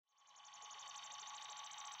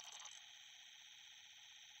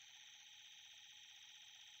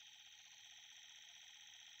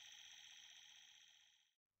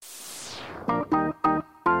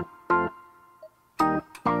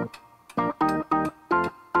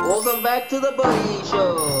welcome back to the Buddy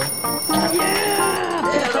Show. Yeah!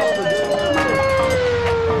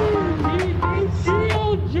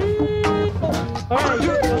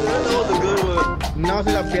 No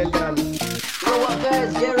se la pierdan. So what,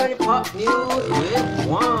 guys? Get ready, pop news with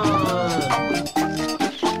one.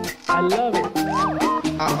 I love it.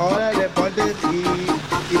 Ahora deportes y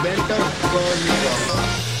eventos conmigo.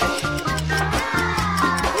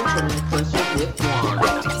 Information with one.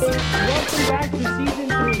 Welcome back to season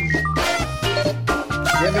 3.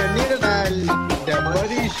 Bienvenidos al The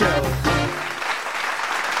Body Show.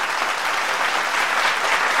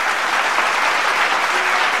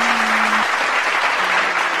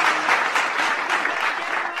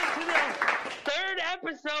 The third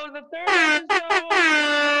episode of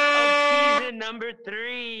season number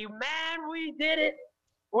 3. Man, we did it.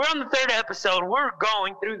 We're on the third episode. We're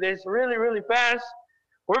going through this really, really fast.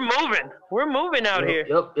 We're moving. We're moving out here.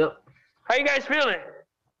 Yep. How you guys feeling?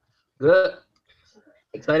 Good.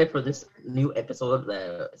 Excited for this new episode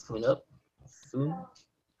that is coming up soon.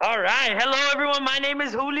 All right. Hello, everyone. My name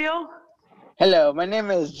is Julio. Hello, my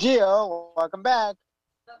name is Gio. Welcome back.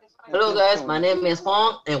 Hello, guys. My name is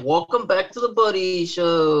Fong, and welcome back to the Buddy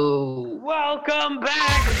Show. Welcome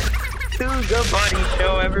back to the Buddy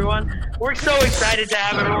Show, everyone. We're so excited to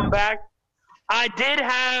have everyone back. I did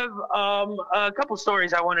have a couple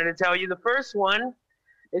stories I wanted to tell you. The first one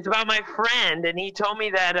is about my friend, and he told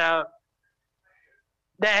me that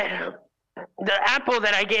that the apple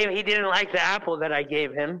that I gave, he didn't like the apple that I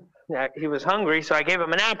gave him. He was hungry, so I gave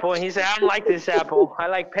him an apple, and he said, I don't like this apple. I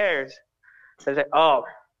like pears. So I said, oh.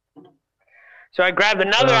 So I grabbed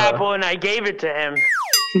another apple and I gave it to him.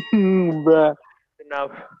 Bruh.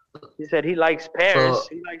 Enough. He said he likes pears.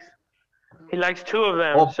 He likes 2 of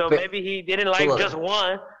them. So maybe he didn't like just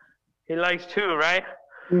one. He likes 2, right?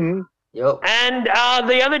 Mm-hmm. Yep. And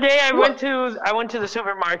the other day I went to the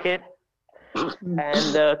supermarket,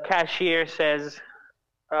 and the cashier says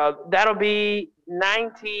that'll be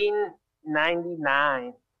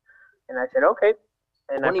 $19.99. And I said okay.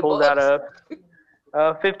 And I pulled out a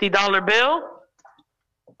 $50 bill.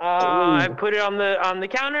 I put it on the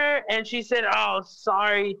counter, and she said, "Oh,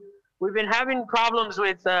 sorry, we've been having problems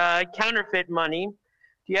with counterfeit money.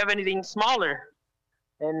 Do you have anything smaller?"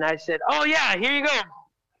 And I said, "Oh yeah, here you go."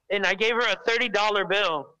 And I gave her a $30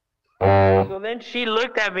 bill. So then she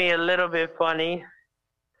looked at me a little bit funny.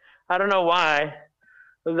 I don't know why.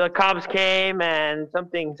 The cops came and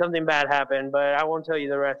something bad happened, but I won't tell you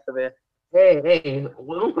the rest of it. Hey,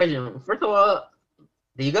 one question. First of all,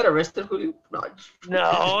 did you got arrested, Julio?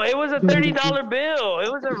 No, it was a $30 bill.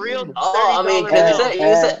 It was a real $30 bill. I mean,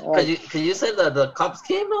 cause you said that the cops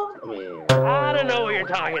came though? I don't know what you're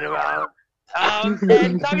talking about.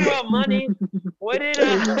 And talking about money, what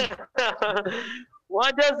does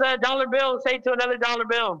a dollar bill say to another dollar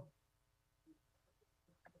bill?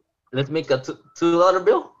 Let's make a $2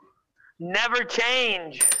 bill? Never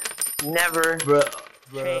change. Never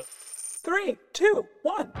change. 3, 2,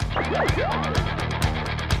 1.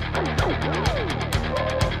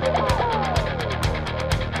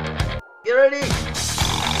 Get ready.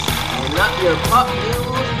 And not your pop news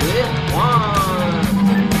with one.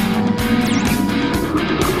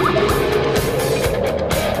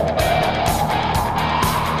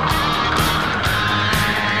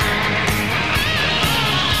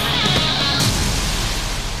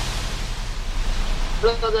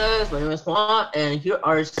 Hello guys, my name is Juan, and here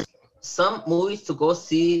are some movies to go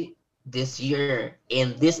see this year.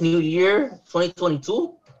 In this new year,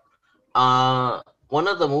 2022, one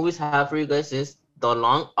of the movies I have for you guys is the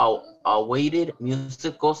long-awaited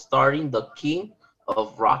musical starring the king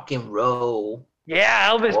of rock and roll. Yeah,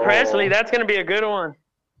 Elvis Presley. That's gonna be a good one.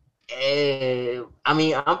 I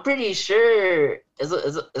mean, I'm pretty sure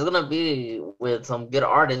it's gonna be with some good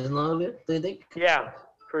artists, no? Do you think? Yeah,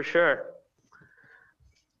 for sure.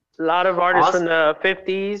 A lot of artists from the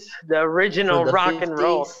 50s, the original rock and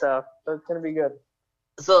roll stuff. So it's gonna be good.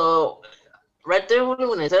 So, right there,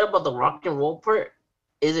 when I said about the rock and roll part,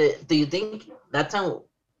 do you think that time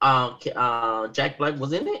Jack Black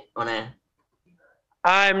was in it or not?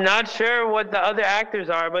 I'm not sure what the other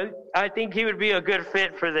actors are, but I think he would be a good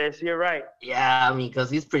fit for this. You're right. Yeah, I mean,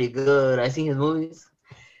 because he's pretty good. I've seen his movies.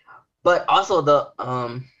 But also, the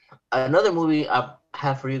another movie I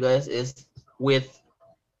have for you guys is with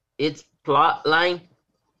its plot line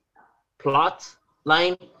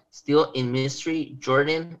still in mystery.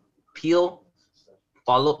 Jordan Peele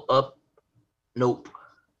follow up. Nope.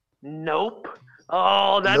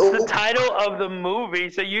 Oh, that's the title of the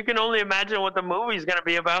movie. So you can only imagine what the movie's gonna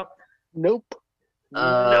be about. Nope.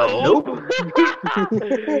 Nope.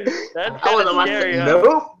 That's kind of scary.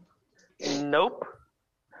 Nope. Nope.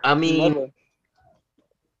 I mean, Never.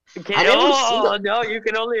 I never seen the. No, you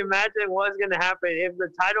can only imagine what's gonna happen if the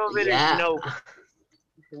title of it is Yeah. no.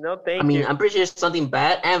 No, thank I mean, you. I'm pretty sure it's something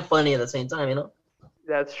bad and funny at the same time. You know.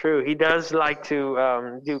 That's true. He does like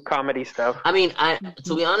to do comedy stuff. I mean,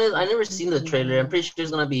 to be honest, I never seen the trailer. I'm pretty sure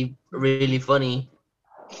it's gonna be really funny,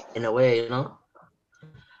 in a way, you know.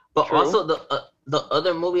 But True. also the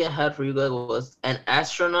other movie I had for you guys was an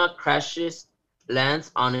astronaut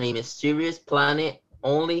lands on a mysterious planet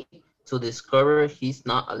only to discover he's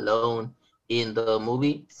not alone in the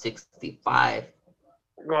movie 65.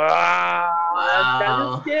 Wow, that's kind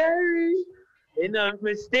Wow. of scary. In a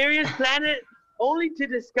mysterious planet, only to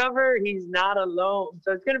discover he's not alone.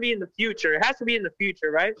 So it's gonna be in the future. It has to be in the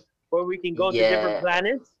future, right? Where we can go to different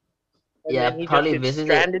planets. And Yeah, then he probably just gets visit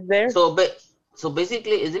stranded there. So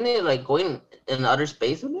basically, isn't it like going in outer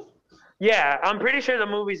space with it? Yeah, I'm pretty sure the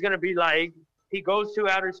movie's gonna be like he goes to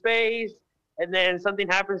outer space, and then something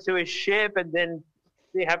happens to his ship, and then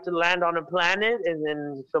they have to land on a planet, and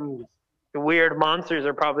then some weird monsters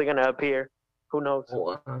are probably gonna appear. Who knows?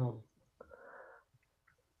 Wow.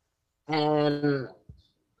 And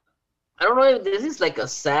I don't know if this is like a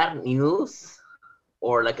sad news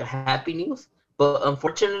or like a happy news, but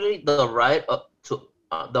unfortunately, the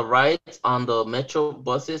rides on the metro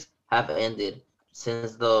buses have ended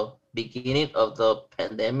since the beginning of the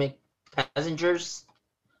pandemic. Passengers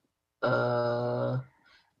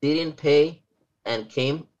didn't pay and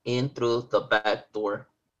came in through the back door.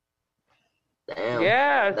 Damn.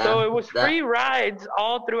 Yeah, so it was free rides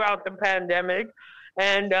all throughout the pandemic.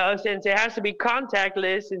 And since it has to be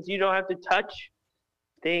contactless, since you don't have to touch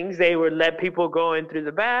things, they would let people go in through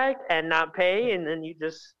the back and not pay. And then you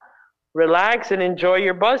just relax and enjoy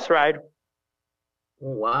your bus ride.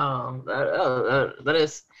 Wow. That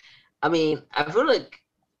is, I mean, I feel like,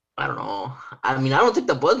 I don't know. I mean, I don't take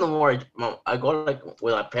the bus no more. I go like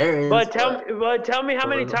with my parents. But tell me how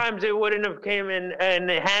many times it wouldn't have came in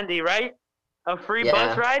handy, right? A free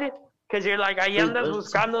bus ride? Because you're like, ahí andas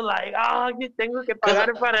buscando, like, tengo que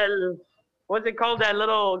pagar para el, what's it called, that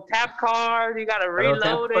little tap card? You got to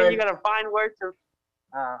reload it. You got to find where to.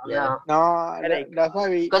 No, that's why I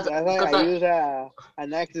use an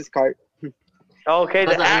Access card. Okay,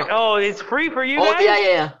 it's free for you guys?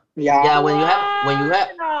 Yeah. Yeah, when you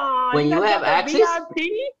have access,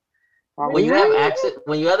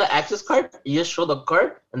 when you have the access card, you just show the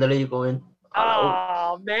card and then let you go in.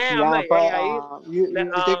 Oh man! Yeah, but you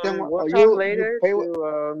take them.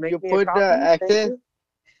 You put the access,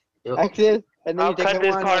 and then I'll you take cut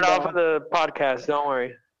this part off of the podcast. Don't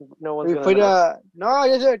worry. No one's gonna know. No,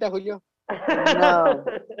 yes sir, Julio. No,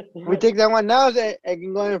 we take that one now. So I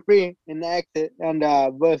can go in free in the exit and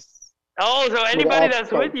bus. Oh, so anybody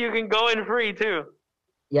that's with you can go in free too.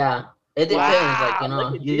 Yeah, it depends.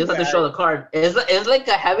 Like you just have to show the card. It's like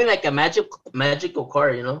having like a magical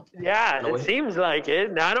card, you know. Yeah, it seems like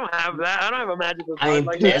it. I don't have that. I don't have a magical card. I mean,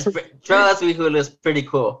 like that. trust me, Julio, it's pretty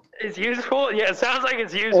cool. It's useful. Yeah, it sounds like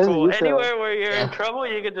it's useful. Anywhere where you're in trouble,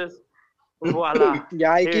 you can just voila.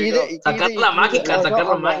 Yeah, you can use it. Sacar la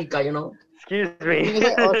mágica, you know. Excuse me.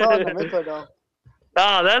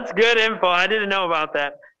 Oh, that's good info. I didn't know about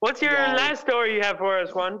that. What's your last story you have for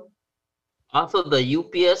us, Juan? Also, the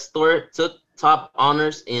UPS store took top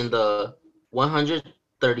honors in the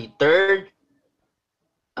 133rd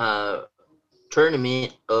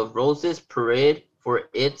tournament of Roses Parade for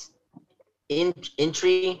its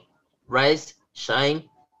entry, Rise, Shine,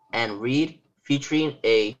 and Read, featuring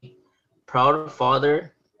a proud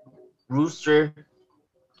father, Rooster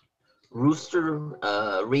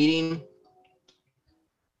reading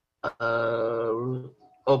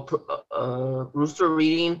Rooster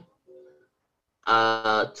reading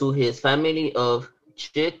to his family of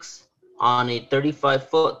chicks on a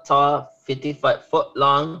 35-foot tall, 55-foot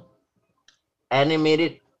long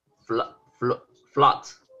animated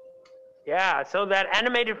float. Yeah, so that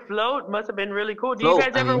animated float must have been really cool. Do you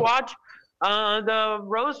guys ever watch the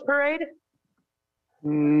Rose Parade?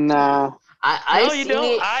 Nah. No, you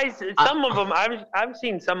don't. Some of them. I've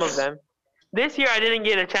seen some of them. This year I didn't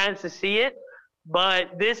get a chance to see it,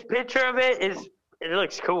 but this picture of it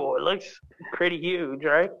looks cool. It looks pretty huge,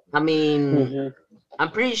 right? I mean,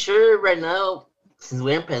 I'm pretty sure right now, since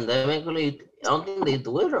we're in pandemic, I don't think they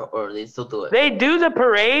do it, or they still do it. They do the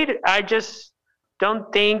parade. I just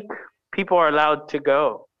don't think people are allowed to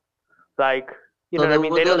go. Like, you know what I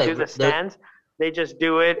mean? They don't do the stands. They just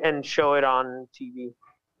do it and show it on TV.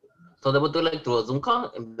 So they would do it like through a Zoom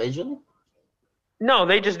call eventually? No,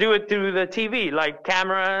 they just do it through the TV, like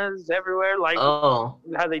cameras everywhere, like how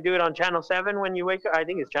they do it on Channel 7 when you wake up. I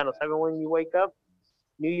think it's Channel 7 when you wake up.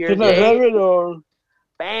 New Year's Day.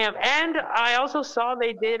 Bam. And I also saw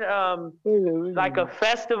they did like a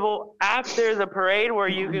festival after the parade where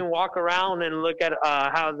you can walk around and look at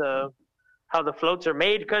how the floats are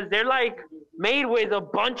made, because they're like made with a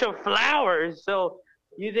bunch of flowers. So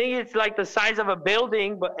you think it's like the size of a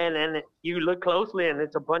building, but and then you look closely and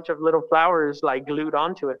it's a bunch of little flowers like glued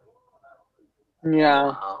onto it. Yeah.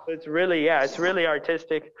 Wow. It's really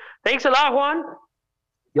artistic. Thanks a lot, Juan.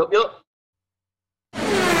 Yup.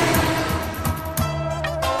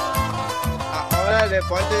 Ahora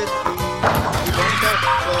deportes y ventas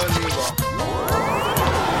con Liga.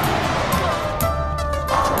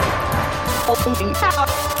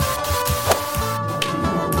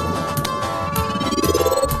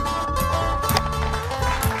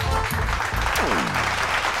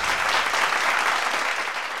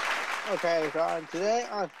 Okay, so today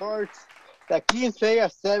on sports, the Kings play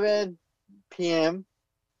at 7 p.m.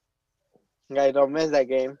 Guys, don't miss that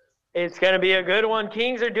game. It's going to be a good one.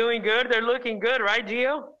 Kings are doing good. They're looking good, right,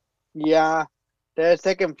 Gio? Yeah, they're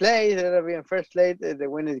second place. They'll be in first place if they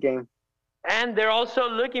win this game. And they're also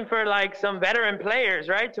looking for like some veteran players,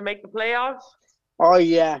 right, to make the playoffs. Oh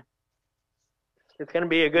yeah, It's going to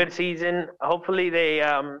be a good season. Hopefully they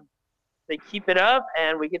keep it up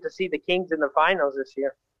and we get to see the Kings in the finals this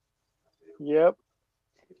year. yep.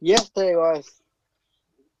 Yesterday was.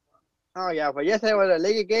 Oh yeah, but yesterday was a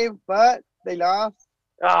Lakers game, but they lost.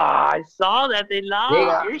 I saw that they lost.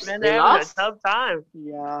 Yeah. Man, They they're having lost? a tough time.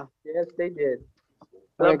 Yeah. Yes, they did.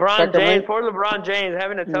 Like LeBron James, Sacramento- poor LeBron James,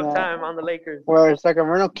 having a tough Yeah. time on the Lakers. We're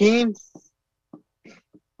Sacramento Kings,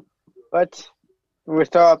 but we're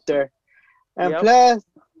still up there. And Yep. plus,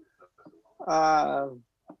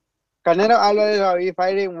 Canelo Alvarez will be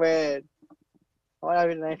fighting with. What have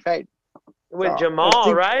a nice fight? With So, Jamal,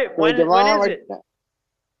 with right? with When Jamal, is it?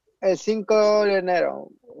 El 5 de enero.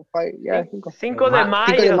 Fight, yeah, 5. Cinco de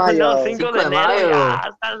Mayo. de Mayo. No, Cinco de Cinco de Enero. Mayo. Ya,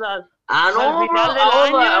 estás a- I know, Al bro. final del I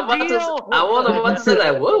año, was tío. about to say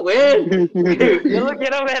like, what? When? Yo lo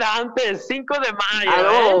quiero ver antes. 5 de Mayo. I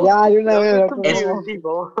know. Ya, de una Don't vez. be lo confused, como-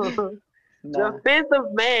 people. Nah. The 5th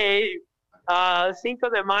of May, Cinco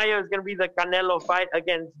de Mayo is going to be the Canelo fight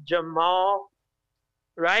against Jamal.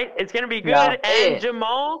 Right? It's going to be good. Yeah. And Yeah.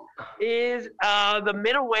 Jamal is the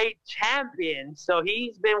middleweight champion. So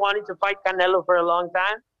he's been wanting to fight Canelo for a long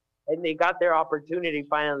time. And they got their opportunity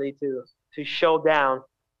finally to show down.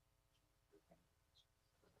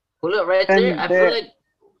 Well, look, right And there,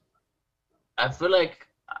 I feel like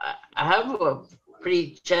I have a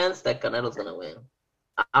pretty chance that Canelo's gonna win.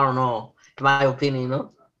 I don't know, in my opinion, you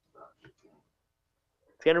know.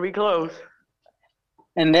 It's going to be close.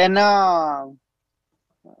 And then, of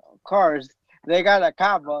course, they got a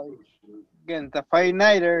Cowboys against the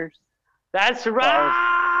 49ers. That's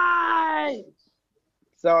right.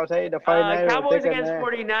 So I'll say the 49ers. will Cowboys take against that.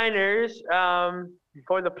 49ers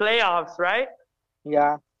for the playoffs, right?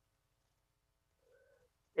 Yeah.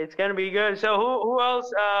 It's going to be good. So who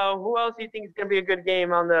else do you think is going to be a good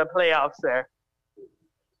game on the playoffs there?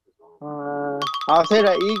 I'll say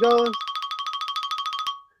the Eagles.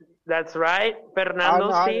 That's right. I Fernando's don't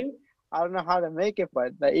know team. I don't know how to make it,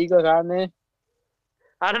 but the Eagles are on it.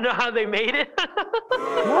 I don't know how they made it.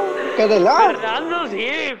 Because they lost. Fernando's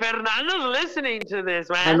here. Fernando's listening to this,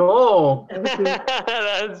 man. I know.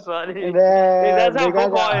 That's funny. And then That's how we got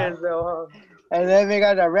football the- is, though. Huh? And then we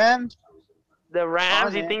got the Rams. The Rams,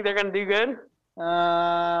 On you it. think they're going to do good?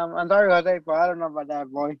 I'm sorry about that, but I don't know about that,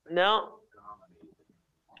 boy. No.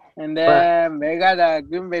 And then we got the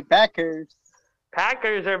Green Bay Packers.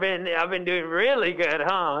 Packers have been doing really good,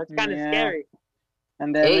 huh? It's kind of Yeah. scary.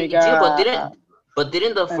 And then Hey, we Gio, got. but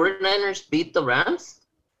didn't the 49ers beat the Rams?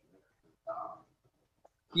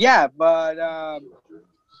 Yeah, but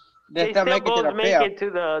They they still make it to the both make playoffs. it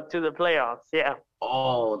to the playoffs. Yeah,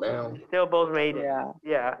 Oh, damn. still both made it. Yeah.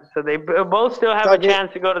 Yeah, so they both still have So a this-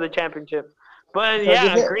 chance to go to the championship. But So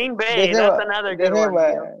yeah, this is- Green Bay, this is that's what- another this good is one.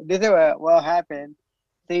 what- This is what happened.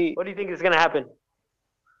 See, What do you think is gonna happen?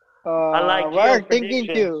 like we're Gio's thinking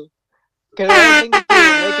prediction. to, because we're thinking to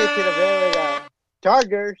make it to the very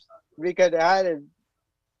Chargers because they had it.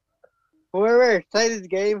 Whoever played this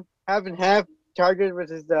game haven't have Chargers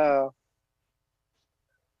versus the.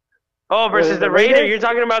 Oh, versus the the Raider. Raiders? You're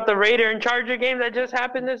talking about the Raider and Charger game that just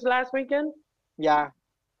happened this last weekend? Yeah.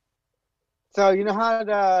 So you know how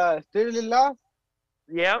the Steelers lost?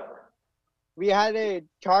 Yep. We had a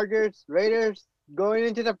Chargers Raiders going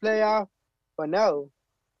into the playoff, but no,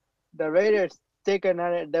 the Raiders take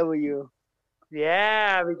another W.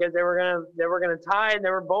 Yeah, because they were gonna tie and they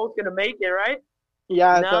were both gonna make it, right?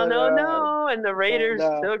 Yeah. No, so the no, and the Raiders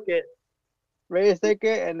the- took it. Raiders take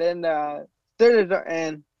it, and then the Steelers are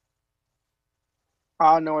in.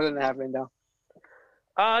 I don't know what's gonna happen though.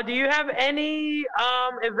 Do you have any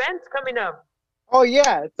events coming up? Oh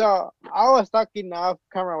yeah, so I was talking off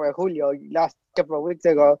camera with Julio last couple of weeks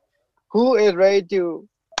ago. Who is ready to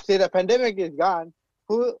see the pandemic is gone?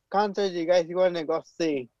 Who concerts you guys want to go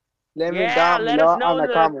see? Let me Yeah, down let us below know on in the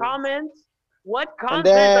the comments. comments. What And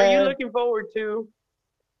concerts are you then looking forward to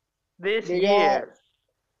this we got year?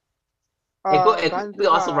 It could be concert.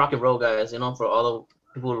 also rock and roll, guys. You know, for all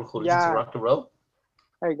the people who listen to Yeah, rock and roll.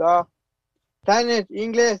 there you go. Chinese,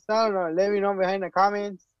 English, I don't know. Let me know behind the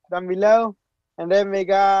comments down below. And then we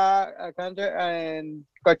got a concert in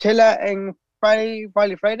Coachella in Friday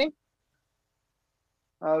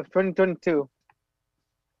of 2022.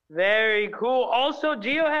 Very cool. Also,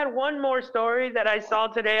 Gio had one more story that I saw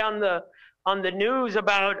today on the news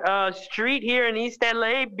about a street here in East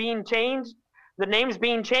LA being changed. The name's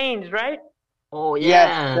being changed, right? Oh Yes,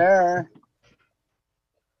 yeah. sir.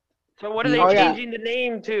 So what are they Oh yeah. changing the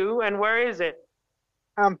name to, and where is it?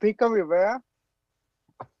 Pico Rivera.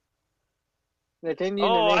 They're changing the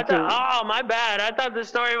Oh, name to. oh, my bad. I thought the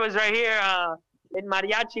story was right here in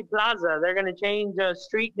Mariachi Plaza. They're gonna change a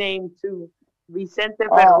street name to Vicente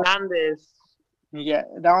Oh, Fernandez. yeah,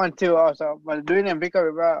 that one too also. But doing it in Pico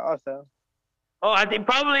Rivera also. Oh, I think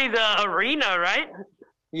probably the arena, right?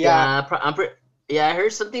 Yeah. Yeah, I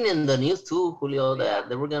heard something in the news too, Julio, that Yeah.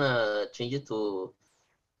 they were gonna change it to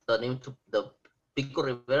the name to the Pico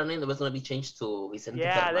Rivera name. That was gonna be changed to Vicente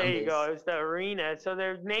Yeah, Fernandez. there you go. It was the arena. So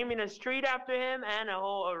they're naming a street after him and a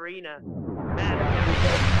whole arena.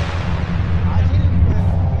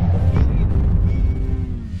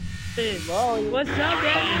 What's up,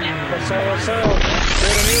 guys? What's up?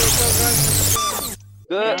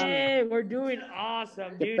 Good. Hey, we're doing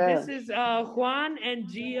awesome, dude. This is Juan and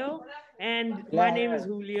Gio, and my name is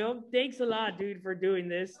Julio. Thanks a lot, dude, for doing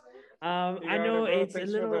this. I know it's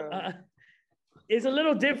a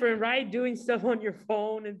little different, right? Doing stuff on your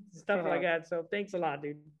phone and stuff like that. So thanks a lot,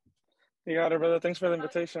 dude. You got it, brother. Thanks for the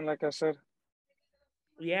invitation, like I said.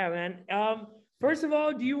 Yeah, man. First of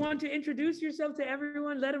all, do you want to introduce yourself to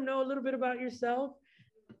everyone? Let them know a little bit about yourself.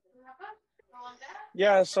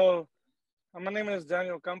 Yeah, so my name is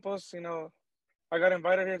Daniel Campos. You know, I got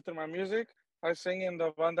invited here through my music. I sing in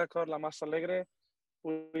the banda called Mas Alegre.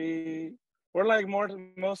 We're like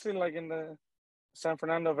mostly like in the San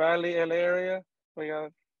Fernando Valley, LA area. We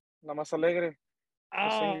got Mas Alegre.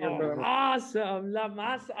 Oh, awesome. La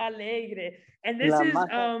Mas Alegre. And this is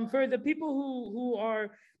for the people who are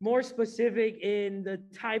more specific in the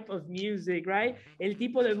type of music, right? El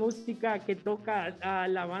tipo de música que toca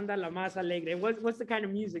la banda La Mas Alegre. What's the kind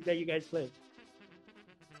of music that you guys play?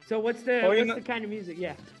 So what's the kind of music?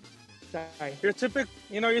 Yeah. Sorry. Your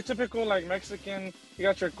typical like Mexican. You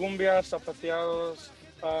got your cumbias, zapateados,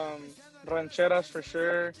 rancheras for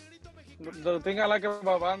sure. The thing I like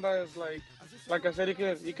about banda is like I said,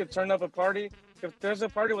 you could turn up a party. If there's a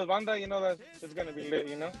party with banda, you know that it's gonna be lit,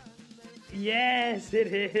 you know? Yes, it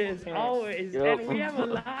is. Yeah. Always. Yep. And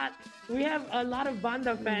we have a lot of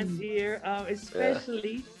banda fans here,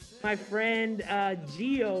 especially my friend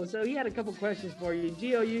Gio. So he had a couple questions for you.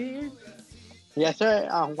 Gio, you here? Yes, sir.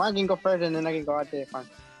 Juan can go first, and then I can go after Juan.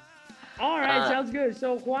 All right, sounds good.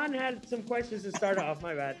 So Juan had some questions to start off.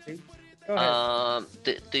 My bad, dude. Go ahead.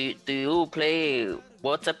 Do you play?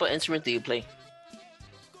 What type of instrument do you play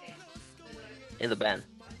in the band,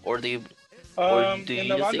 or do you? In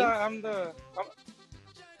the banda,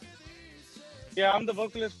 I'm the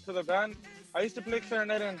vocalist for the band. I used to play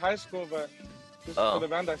clarinet in high school, but just for the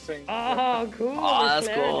band I sing. Oh, cool. Oh, that's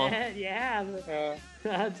clarinet. cool. Yeah.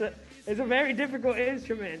 It's a very difficult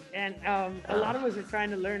instrument, and a lot of us are trying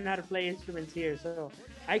to learn how to play instruments here. So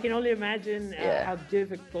I can only imagine how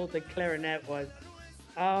difficult the clarinet was.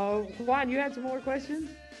 Juan, you had some more questions?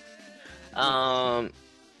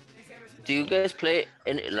 Do you guys play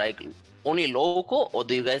in like only local, or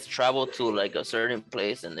do you guys travel to like a certain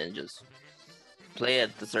place and then just play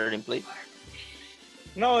at the certain place?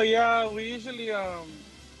 No, yeah, we usually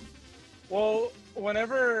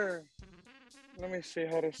whenever, let me see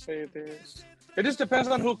how to say this. It just depends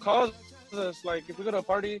on who calls us. Like if we go to a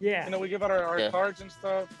party, we give out our cards and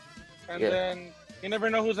stuff, and then you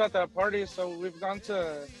never know who's at that party. So we've gone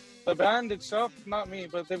to the band itself, not me,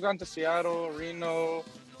 but they've gone to Seattle, Reno,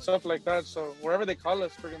 stuff like that. So wherever they call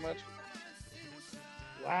us, pretty much.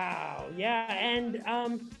 Wow. Yeah. And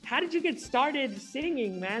how did you get started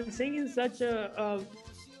singing, man? Singing such a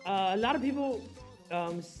lot of people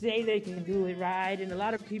say they can do it right, and a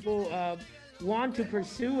lot of people want to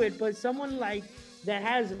pursue it, but someone like that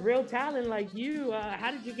has real talent like you,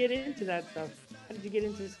 how did you get into that stuff? How did you get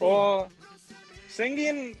into singing? Well,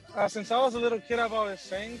 singing, since I was a little kid, I've always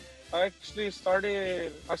sang. I actually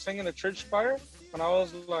I sang in a church choir when I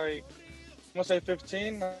was like, I'm gonna say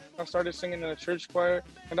 15, I started singing in a church choir,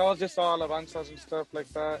 and that was just all alabanzas and stuff like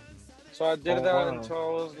that. So I did that until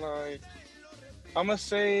I was like, I'm gonna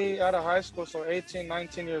say out of high school, so 18,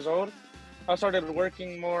 19 years old. I started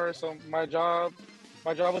working more, so my job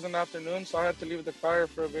was in the afternoon, so I had to leave the choir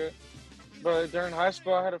for a bit. But during high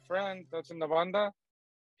school, I had a friend that's in the banda.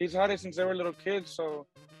 He's had it since they were little kids, so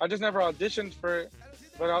I just never auditioned for it.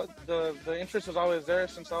 But the interest was always there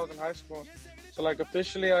since I was in high school. So like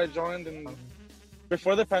officially I joined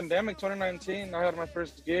before the pandemic, 2019, I had my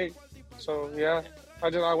first gig. So yeah,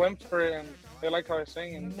 I went for it and they liked how I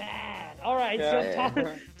sing. And, man, all right. Yeah.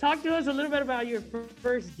 So talk to us a little bit about your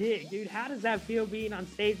first gig, dude. How does that feel being on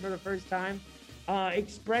stage for the first time,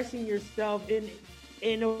 expressing yourself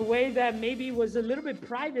in a way that maybe was a little bit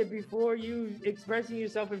private before you expressing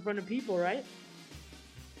yourself in front of people, right?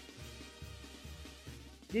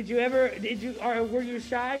 Were you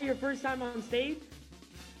shy your first time on stage?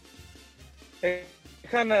 It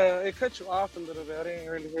cut you off a little bit. I didn't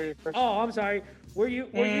really hear your question. Oh, I'm sorry. Were you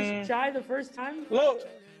shy the first time?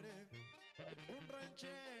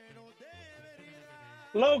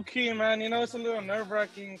 Low key, man. You know, it's a little nerve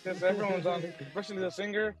wracking because everyone's on, especially the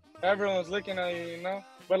singer. Everyone's looking at you, you know.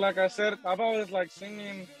 But like I said, I've always liked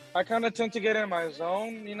singing. I kind of tend to get in my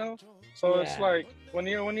zone, you know. So it's like when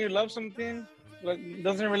you love something, like it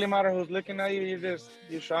doesn't really matter who's looking at you.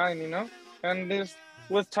 You shine, you know. And this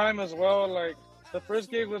with time as well. Like the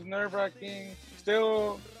first gig was nerve wracking.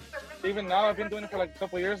 Still, even now, I've been doing it for like a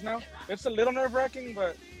couple years now. It's a little nerve wracking,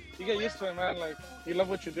 but you get used to it, man. Like you love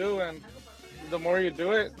what you do, and the more you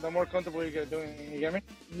do it, the more comfortable you get doing it. You get me?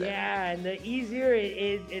 Yeah, and the easier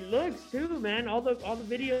it looks too, man. All the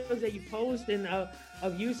videos that you post and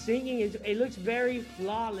of you singing, it looks very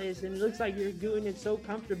flawless, and it looks like you're doing it so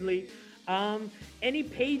comfortably. Any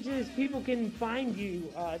pages people can find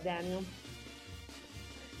you, Daniel?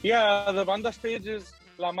 Yeah, the banda's page is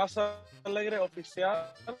La Mas Alegre Oficial.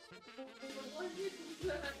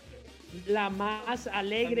 La Mas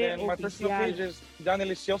Alegre and then my personal page is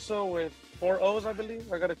Danielicioso with 4 O's, I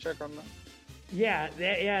believe. I gotta check on that. Yeah,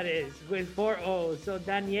 it is with 4 O's. So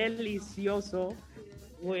Danielicioso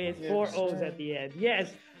with 4 O's at the end.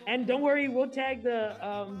 Yes, and don't worry, we'll tag the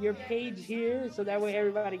your page here so that way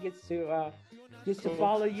everybody gets to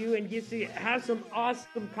follow you and gets to have some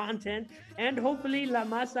awesome content. And hopefully La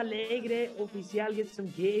Mas Alegre Oficial gets some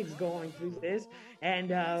gigs going through this,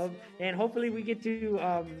 and hopefully we get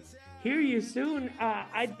to hear you soon.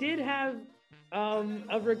 I did have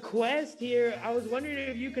a request here. I was wondering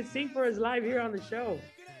if you could sing for us live here on the show.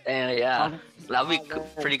 Yeah, that'd be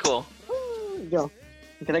pretty cool. Yo,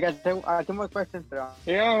 can I get two more questions?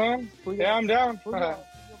 Yeah, man. Yeah, I'm down.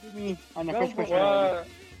 On the first question.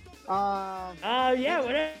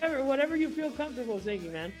 Whatever you feel comfortable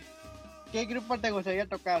singing, man. ¿Qué grupo te gustaría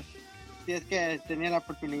tocar si es que tenía la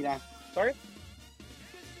oportunidad? Sorry?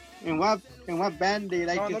 In what band do you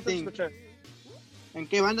like to sing? Escuché. ¿En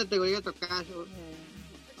qué banda te gustaría tocar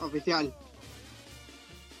oficial?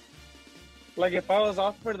 Like if I was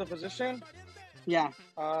offered the position? Yeah.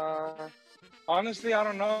 Honestly, I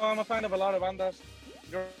don't know. I'm a fan of a lot of bandas.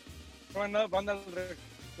 Growing up, bandas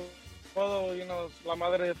todo, you know, la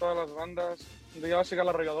madre de todas las bandas. Yo sigo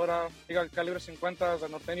La Arrolladora, sigo Calibre 50, the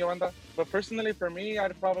Norteño banda. But personally, for me,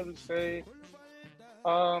 I'd probably say,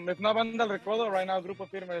 if not Banda El Recodo, right now, Grupo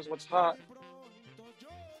Firme is what's hot.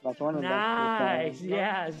 Nice,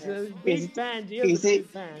 yeah. So big fan, you're a big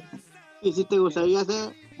fan. Y si te gustaría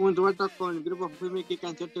hacer un dueto con el Grupo Firme, ¿qué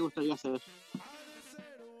canción te gustaría hacer?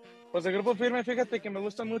 Pues el Grupo Firme, fíjate que me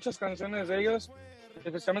gustan muchas canciones de ellos,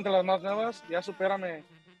 especialmente las más nuevas. Ya Supérame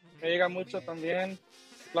me llega mucho también.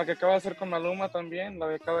 La que acaba de hacer con Maluma también, la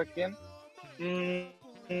de Cada Quien.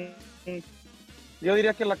 Yo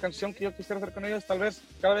diría que la canción que yo quisiera hacer con ellos, tal vez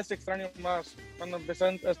Cada Vez Te Extraño Más. Cuando empecé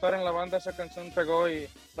a estar en la banda, esa canción pegó y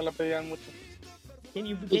me la pedían mucho. Can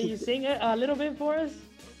you sing it a little bit for us?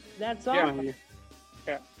 That song?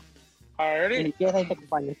 Yeah. Alrighty?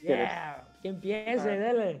 Yeah, que empiece,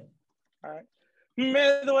 dele. Alright.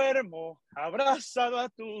 Me duermo abrazado a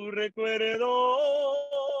tu recuerdo,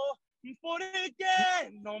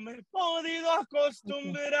 porque no me he podido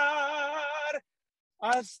acostumbrar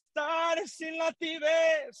a estar sin la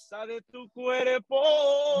tibieza de tu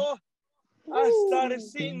cuerpo, a estar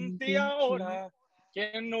sin ti ahora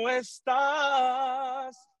que no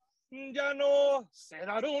estás. Ya no sé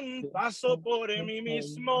dar un paso por mí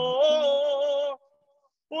mismo,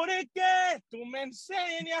 porque tú me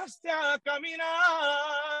enseñaste a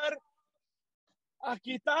caminar, a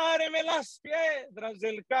quitarme las piedras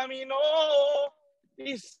del camino,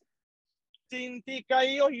 y sin ti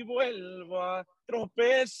caí y vuelvo a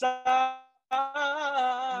tropezar. Yeah.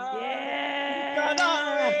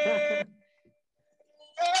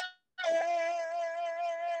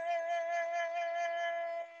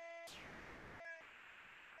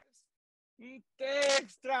 Te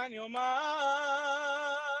extraño más.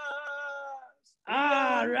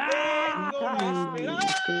 All right. Tengo la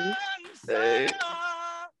esperanza.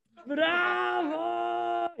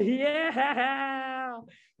 Bravo. Yeah.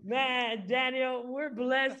 Man, Daniel, we're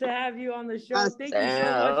blessed to have you on the show. Thank you so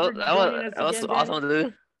much for joining us again. That was awesome,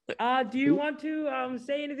 dude. Do you want to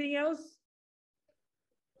say anything else?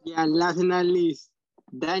 Yeah, last but not least,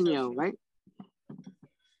 Daniel, right?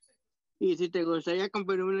 Y si te gustaría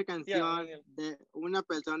componer una canción de una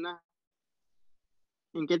persona,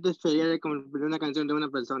 ¿en qué te gustaría de componer una canción de una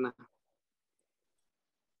persona?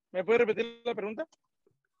 ¿Me puedes repetir la pregunta?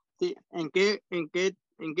 Sí, ¿en qué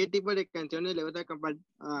tipo de canciones le gusta componer?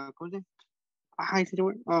 ¿Cómo se llama? Ay, sí,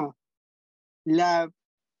 oh. La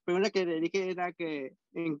pregunta que le dije era que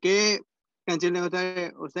 ¿en qué canción le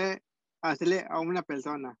gusta usted hacerle a una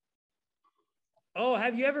persona? Oh,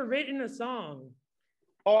 have you ever written a song?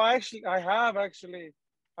 Oh, actually, I have actually.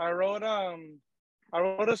 I wrote a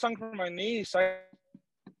song for my niece.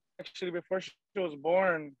 Actually, before she was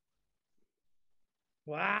born.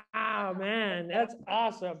 Wow, man, that's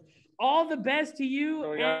awesome. All the best to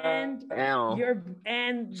you and your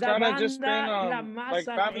and it's the banda just been, La Mas like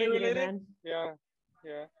family Alegre, related. man. Yeah.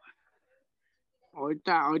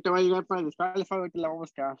 Ahorita va a llegar para el Spotify, ahorita la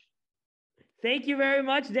vamos a buscar. Thank you very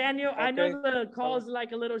much, Daniel. Okay. I know the call is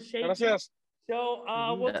like a little shaky. Gracias. So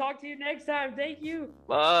we'll talk to you next time. Thank you.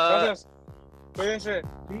 Bye. Gracias. Cuídense.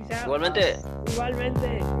 Peace out. Igualmente.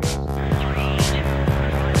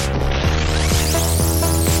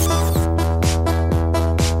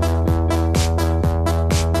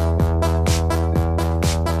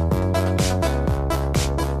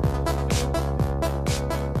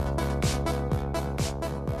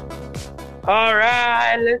 All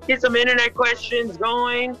right, let's get some internet questions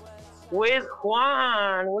going with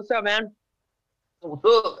Juan. What's up, man?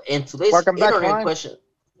 In today's internet question,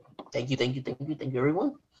 thank you,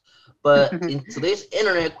 everyone. But in today's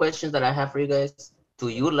internet questions that I have for you guys, do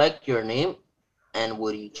you like your name, and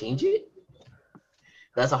would you change it?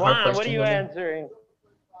 That's a hard question. What are you answering?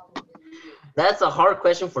 That's a hard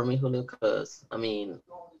question for me, Julio, because I mean,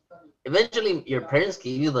 eventually your parents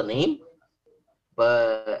gave you the name,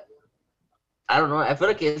 but I don't know. I feel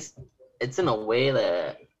like it's in a way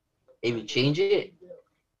that if you change it,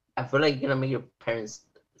 I feel like you're gonna make your parents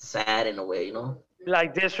sad in a way, you know?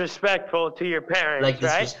 Like disrespectful to your parents, like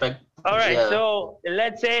disrespect. Right? All right, so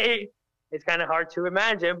let's say it's kind of hard to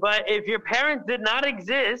imagine, but if your parents did not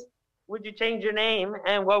exist, would you change your name,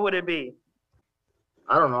 and what would it be?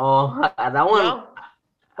 I don't know. That one. No?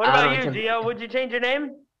 What about you, Gio? Would you change your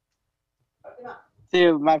name? See,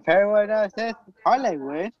 my parents would say probably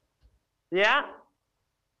would. Yeah?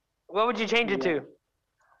 What would you change it to?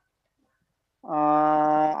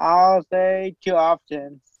 I'll say 2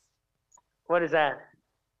 options. What is that?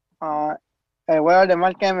 El güero de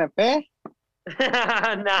marca MP.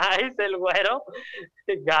 Nice, el güero.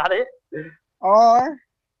 Got it. Or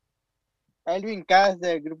Elvin Cas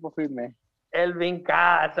de Grupo Firme. Elvin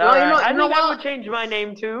Cas. I think I would change my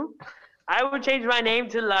name too. I would change my name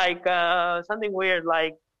to like something weird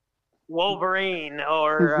like Wolverine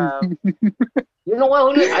or you know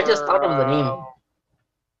what, Julio? I just thought of the name.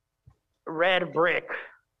 Red Brick.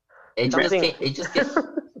 It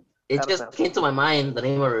just came to my mind, the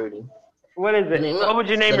name already. What is it? What would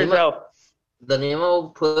you name yourself? The name it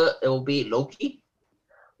will be Loki.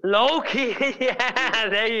 Loki, yeah,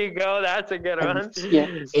 there you go. That's a good one. Yeah.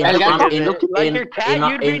 Like your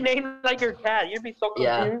cat, you'd be named like your cat. You'd be so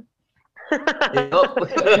confused. All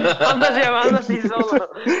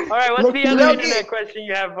right, what's the other internet question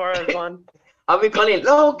you have for us, Juan? I'll be calling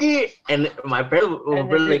Loki, and my parents will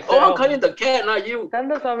be like, "Oh, I'm calling the cat, not you."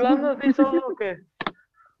 ¿Andas hablando así solo o qué?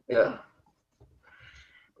 Yeah.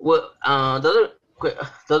 Well, the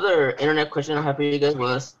other internet question I have for you guys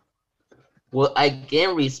was, will I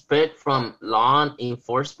gain respect from law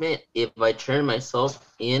enforcement if I turn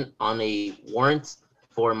myself in on a warrant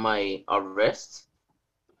for my arrest?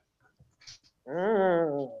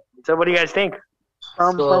 So what do you guys think?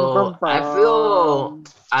 So I feel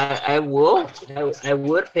I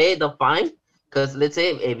would pay the fine, because let's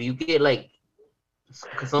say if you get like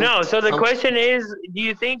so the question is, do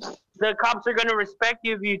you think the cops are going to respect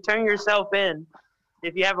you if you turn yourself in,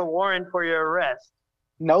 if you have a warrant for your arrest?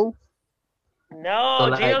 No. No,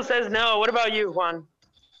 so Gio says no. What about you, Juan?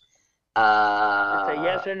 It's a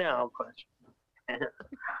yes or no question.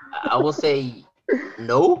 I will say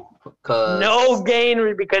no, no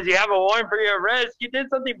gain because you have a warrant for your arrest. You did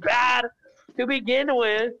something bad. to begin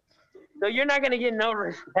with. So you're not going to get no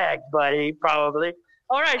respect, buddy, probably.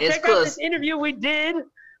 All right, check out this interview we did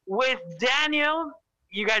with Daniel.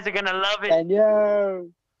 You guys are going to love it. Daniel.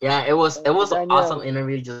 Yeah, it was an awesome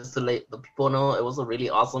interview. Just to let the people know, it was a really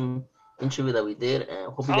awesome interview that we did,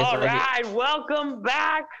 and hope you guys like it. All right, welcome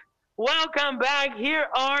back. Welcome back. Here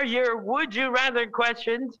are your would you rather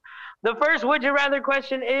questions. The first would you rather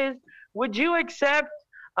question is, would you accept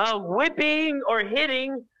whipping or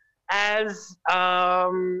hitting as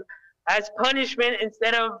punishment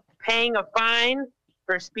instead of paying a fine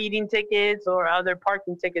for speeding tickets or other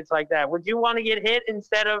parking tickets like that? Would you want to get hit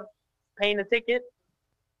instead of paying a ticket?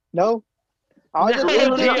 No. I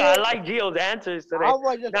like Gio's answers today.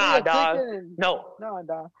 Nah, dog. No. No,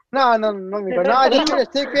 amigo. No, just get a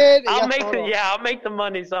ticket. I'll make the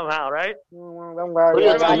money somehow, right? Don't worry.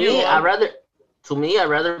 I'd rather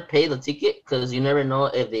pay the ticket, because you never know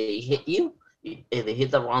if they hit you. If they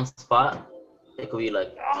hit the wrong spot, it could be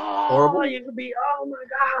like horrible. You could be, oh my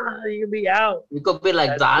God, you could be out. You could be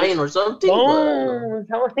like dying or something. Boom.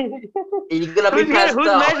 You're gonna be passed who's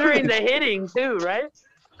out. measuring the hitting too, right?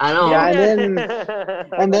 I know. Yeah,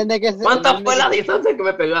 and then they get. ¿Cuánta fue la distancia que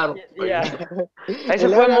me pegaron? Yeah. Eso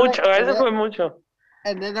fue mucho.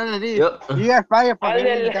 And then you got fired for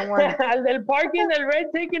hitting someone. Al del parking del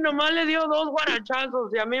red ticket nomás le dio 2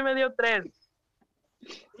 guarachazos y a mí me dio 3.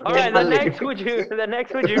 All right, the next would you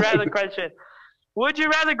rather question. Would you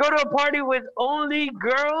rather go to a party with only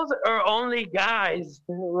girls or only guys?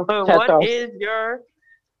 What is your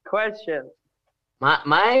question?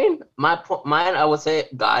 Mine, I would say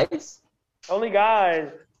guys. Only guys.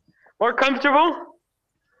 More comfortable?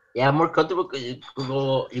 Yeah, more comfortable, because you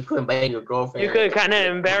could invite your girlfriend. You could kind of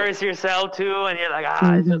embarrass yourself too, and you're like,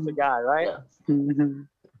 it's just a guy, right?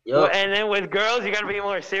 Yeah. Well, and then with girls, you gotta be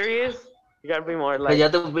more serious. You gotta be more like. You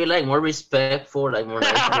have to be like more respectful, like more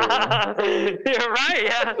nice. You're right.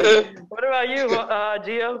 Yeah. What about you,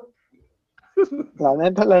 Gio? La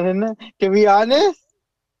neta. To be honest,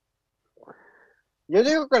 yo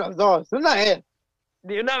digo que los dos. Una vez.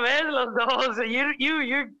 De una vez los dos.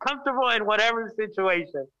 You're comfortable in whatever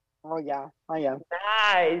situation. Oh yeah, I am.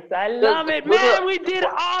 Nice. I love it, man. We did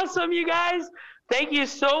awesome, you guys. Thank you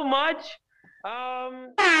so much.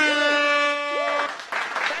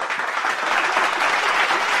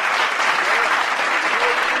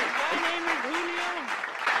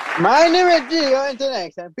 My name is Gio. Until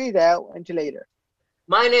next time, peace out. Until later.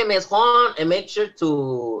 My name is Juan, and make sure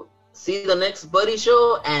to see the next Buddy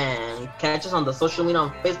Show and catch us on the social media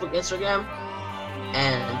on Facebook, Instagram,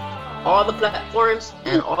 and all the platforms.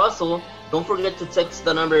 And also, don't forget to text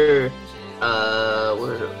the number.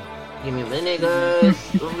 Give me a minute, guys.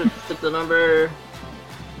 Don't forget to text the number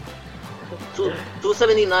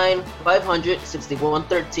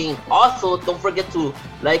 279-500-6113. Also, don't forget to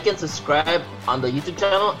like and subscribe on the YouTube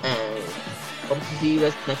channel, and hope to see you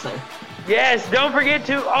guys next time. Yes, don't forget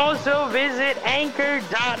to also visit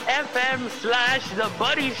anchor.fm/The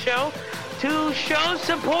Buddy Show to show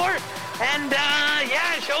support and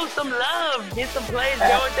show some love. Get some plays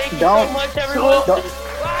going. Thank you so much, everyone. Bye.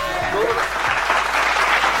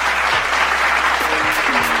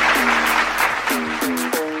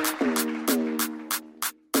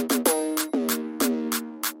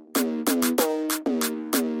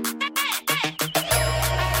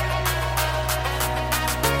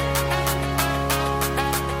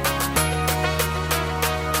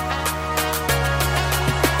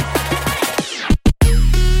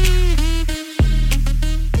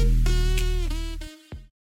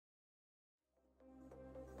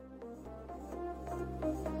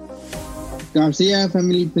 Garcia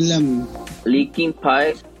Family Film. Leaking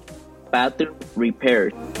pipes, bathroom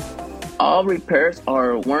repairs. All repairs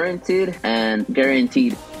are warranted and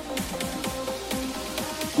guaranteed.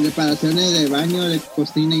 Reparaciones de baño, de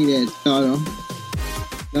cocina y de todo.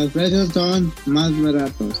 Los precios son más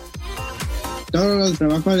baratos. Todos los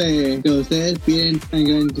trabajos que ustedes piden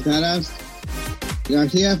garantizados.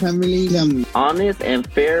 Garcia Family Film. Honest and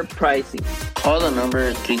fair pricing. Call the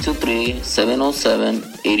number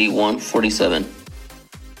 323-707-8147.